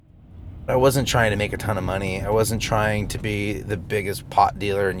I wasn't trying to make a ton of money. I wasn't trying to be the biggest pot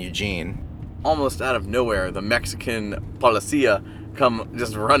dealer in Eugene. Almost out of nowhere, the Mexican policia come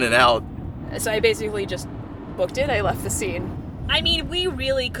just running out. So I basically just booked it. I left the scene. I mean, we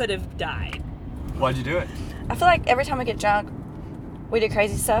really could have died. Why'd you do it? I feel like every time we get drunk, we do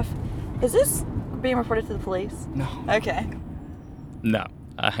crazy stuff. Is this being reported to the police? No. Okay. No,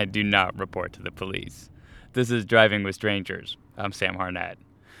 I do not report to the police. This is Driving with Strangers. I'm Sam Harnett.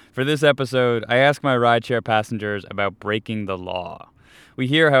 For this episode, I ask my rideshare passengers about breaking the law. We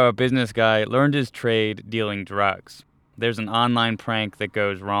hear how a business guy learned his trade dealing drugs. There's an online prank that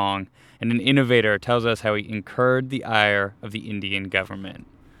goes wrong, and an innovator tells us how he incurred the ire of the Indian government.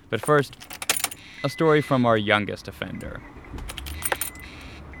 But first, a story from our youngest offender.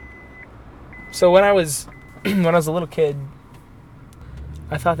 So when I was a little kid,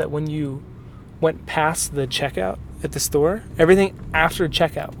 I thought that when you went past the checkout at the store, everything after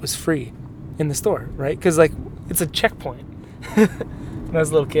checkout was free in the store, right? Because it's a checkpoint. When I was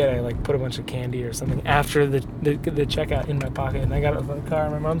a little kid, I put a bunch of candy or something after the checkout in my pocket, and I got out of the car,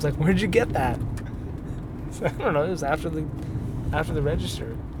 and my mom's like, "Where'd you get that?" So I don't know. It was after the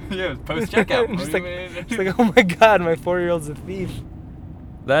register. Yeah, it was post-checkout. Just like, oh my God, my 4-year-old's a thief.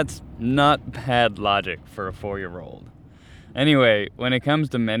 That's not bad logic for a 4-year-old. Anyway, when it comes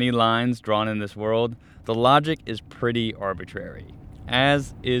to many lines drawn in this world, the logic is pretty arbitrary,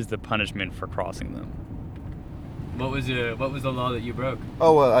 as is the punishment for crossing them. What was the law that you broke?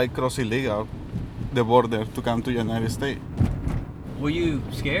 Oh, well, I crossed illegal the border to come to United States. Were you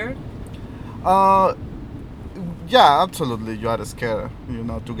scared? Yeah, absolutely. You are scared,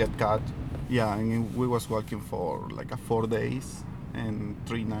 to get caught. Yeah, and we was walking for 4 days and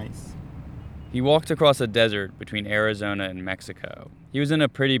 3 nights. He walked across a desert between Arizona and Mexico. He was in a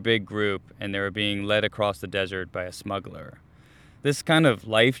pretty big group, and they were being led across the desert by a smuggler. This kind of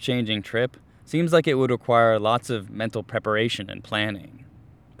life-changing trip seems like it would require lots of mental preparation and planning.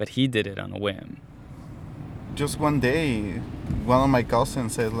 But he did it on a whim. Just one day, one of my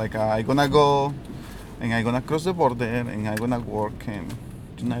cousins said, I'm gonna go and I'm gonna cross the border and I'm gonna work in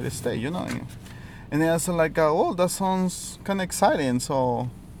United States, And I said, oh, that sounds kind of exciting, so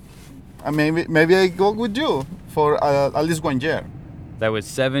maybe I go with you for at least 1 year. That was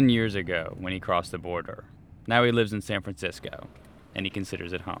 7 years ago when he crossed the border. Now he lives in San Francisco, and he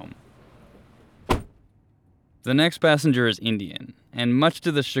considers it home. The next passenger is Indian, and much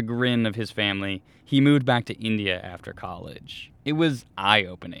to the chagrin of his family, he moved back to India after college. It was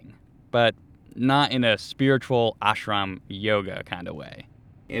eye-opening, but not in a spiritual ashram yoga kind of way.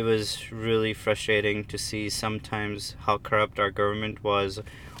 It was really frustrating to see sometimes how corrupt our government was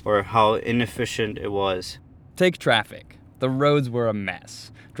or how inefficient it was. Take traffic. The roads were a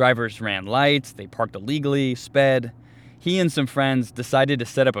mess. Drivers ran lights, they parked illegally, sped. He and some friends decided to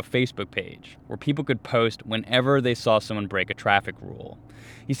set up a Facebook page where people could post whenever they saw someone break a traffic rule.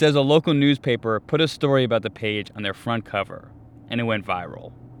 He says a local newspaper put a story about the page on their front cover, and it went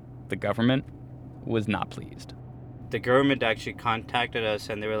viral. The government was not pleased. The government actually contacted us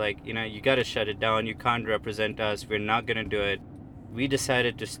and they were like, you got to shut it down. You can't represent us. We're not going to do it. We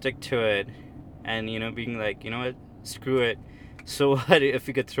decided to stick to it and, being like, what, screw it. So what if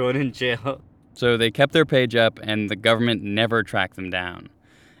we get thrown in jail? So they kept their page up and the government never tracked them down.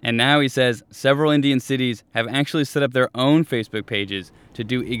 And now he says several Indian cities have actually set up their own Facebook pages to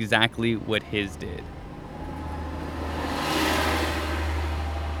do exactly what his did.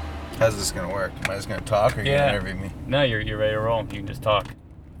 How's this gonna work? Am I just gonna talk or are you gonna interview me? No, you're ready to roll. You can just talk.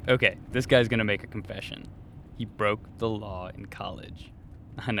 Okay, this guy's gonna make a confession. He broke the law in college.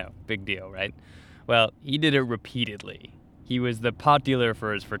 I know, big deal, right? Well, he did it repeatedly. He was the pot dealer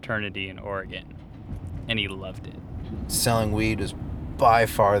for his fraternity in Oregon, and he loved it. Selling weed was by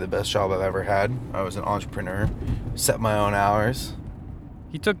far the best job I've ever had. I was an entrepreneur, set my own hours.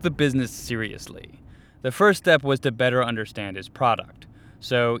 He took the business seriously. The first step was to better understand his product.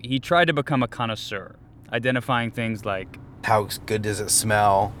 So he tried to become a connoisseur, identifying things like how good does it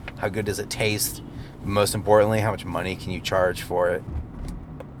smell? How good does it taste? Most importantly, how much money can you charge for it?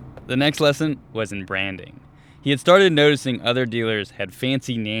 The next lesson was in branding. He had started noticing other dealers had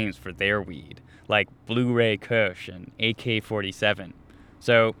fancy names for their weed, like Blu-ray Kush and AK-47.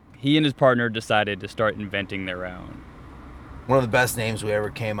 So he and his partner decided to start inventing their own. One of the best names we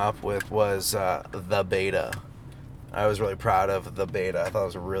ever came up with was The Beta. I was really proud of The Beta. I thought it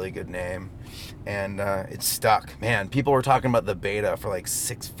was a really good name. And it stuck. Man, people were talking about The Beta for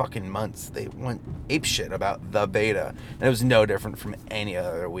 6 fucking months. They went apeshit about The Beta. And it was no different from any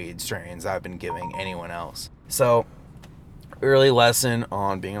other weed strains I've been giving anyone else. So, early lesson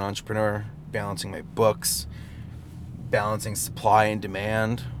on being an entrepreneur, balancing my books, balancing supply and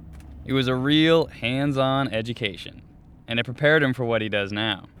demand. It was a real hands-on education, and it prepared him for what he does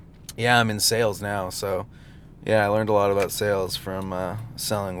now. Yeah, I'm in sales now, so yeah, I learned a lot about sales from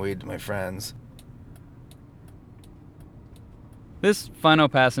selling weed to my friends. This final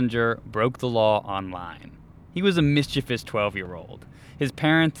passenger broke the law online. He was a mischievous 12-year-old. His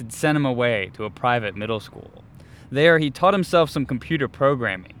parents had sent him away to a private middle school. There, he taught himself some computer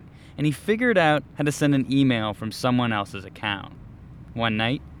programming, and he figured out how to send an email from someone else's account. One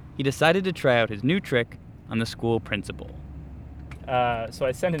night, he decided to try out his new trick on the school principal. So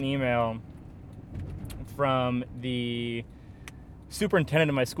I sent an email from the superintendent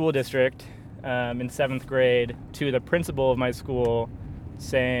of my school district in 7th grade to the principal of my school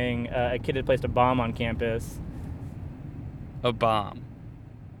saying a kid had placed a bomb on campus. A bomb.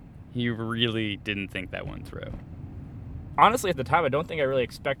 He really didn't think that one through. Honestly, at the time, I don't think I really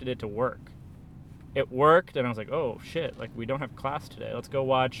expected it to work. It worked, and I was like, oh, shit, like, we don't have class today. Let's go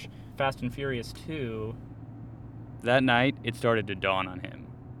watch Fast and Furious 2. That night, it started to dawn on him.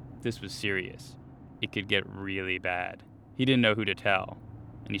 This was serious. It could get really bad. He didn't know who to tell,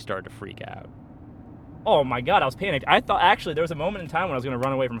 and he started to freak out. Oh, my God, I was panicked. I thought, actually, there was a moment in time when I was going to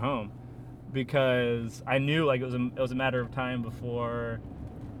run away from home because I knew, like, it was a matter of time before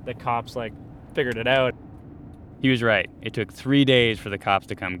the cops, like, figured it out. He was right. It took 3 days for the cops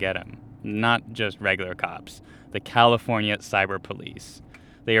to come get him. Not just regular cops. The California Cyber Police.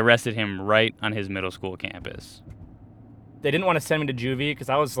 They arrested him right on his middle school campus. They didn't want to send me to juvie because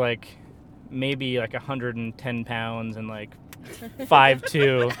I was like maybe like 110 pounds and like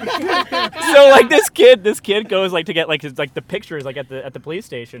 5'2". So like this kid goes like to get like his like the pictures like at the police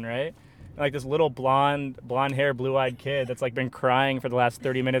station, right? And, like this little blonde hair, blue-eyed kid that's like been crying for the last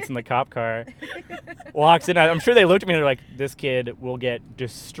 30 minutes in the cop car walks in. I'm sure they looked at me and they're like, this kid will get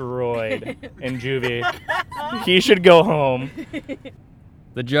destroyed in juvie. He should go home.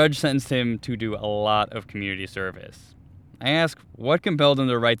 The judge sentenced him to do a lot of community service. I asked what compelled him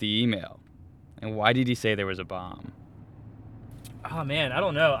to write the email, and why did he say there was a bomb? Oh man, I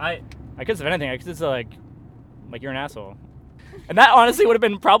don't know. I guess if anything, I guess it's like you're an asshole. And that honestly would have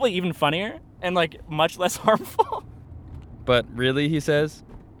been probably even funnier and like much less harmful. But really, he says,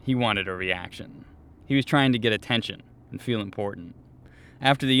 he wanted a reaction. He was trying to get attention and feel important.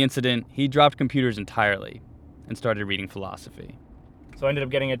 After the incident, he dropped computers entirely and started reading philosophy. So I ended up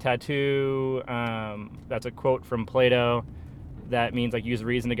getting a tattoo. That's a quote from Plato that means like use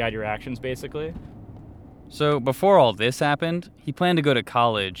reason to guide your actions, basically. So before all this happened, he planned to go to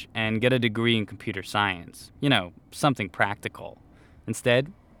college and get a degree in computer science. You know, something practical.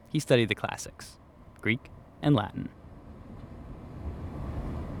 Instead, he studied the classics, Greek and Latin.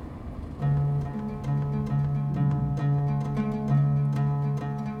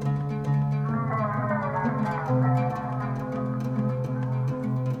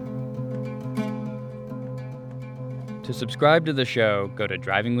 To subscribe to the show, go to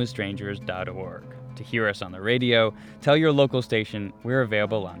drivingwithstrangers.org. To hear us on the radio, tell your local station we're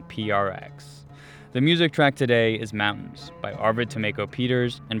available on PRX. The music track today is Mountains by Arvid Tomeko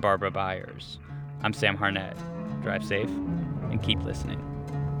Peters and Barbara Byers. I'm Sam Harnett. Drive safe and keep listening.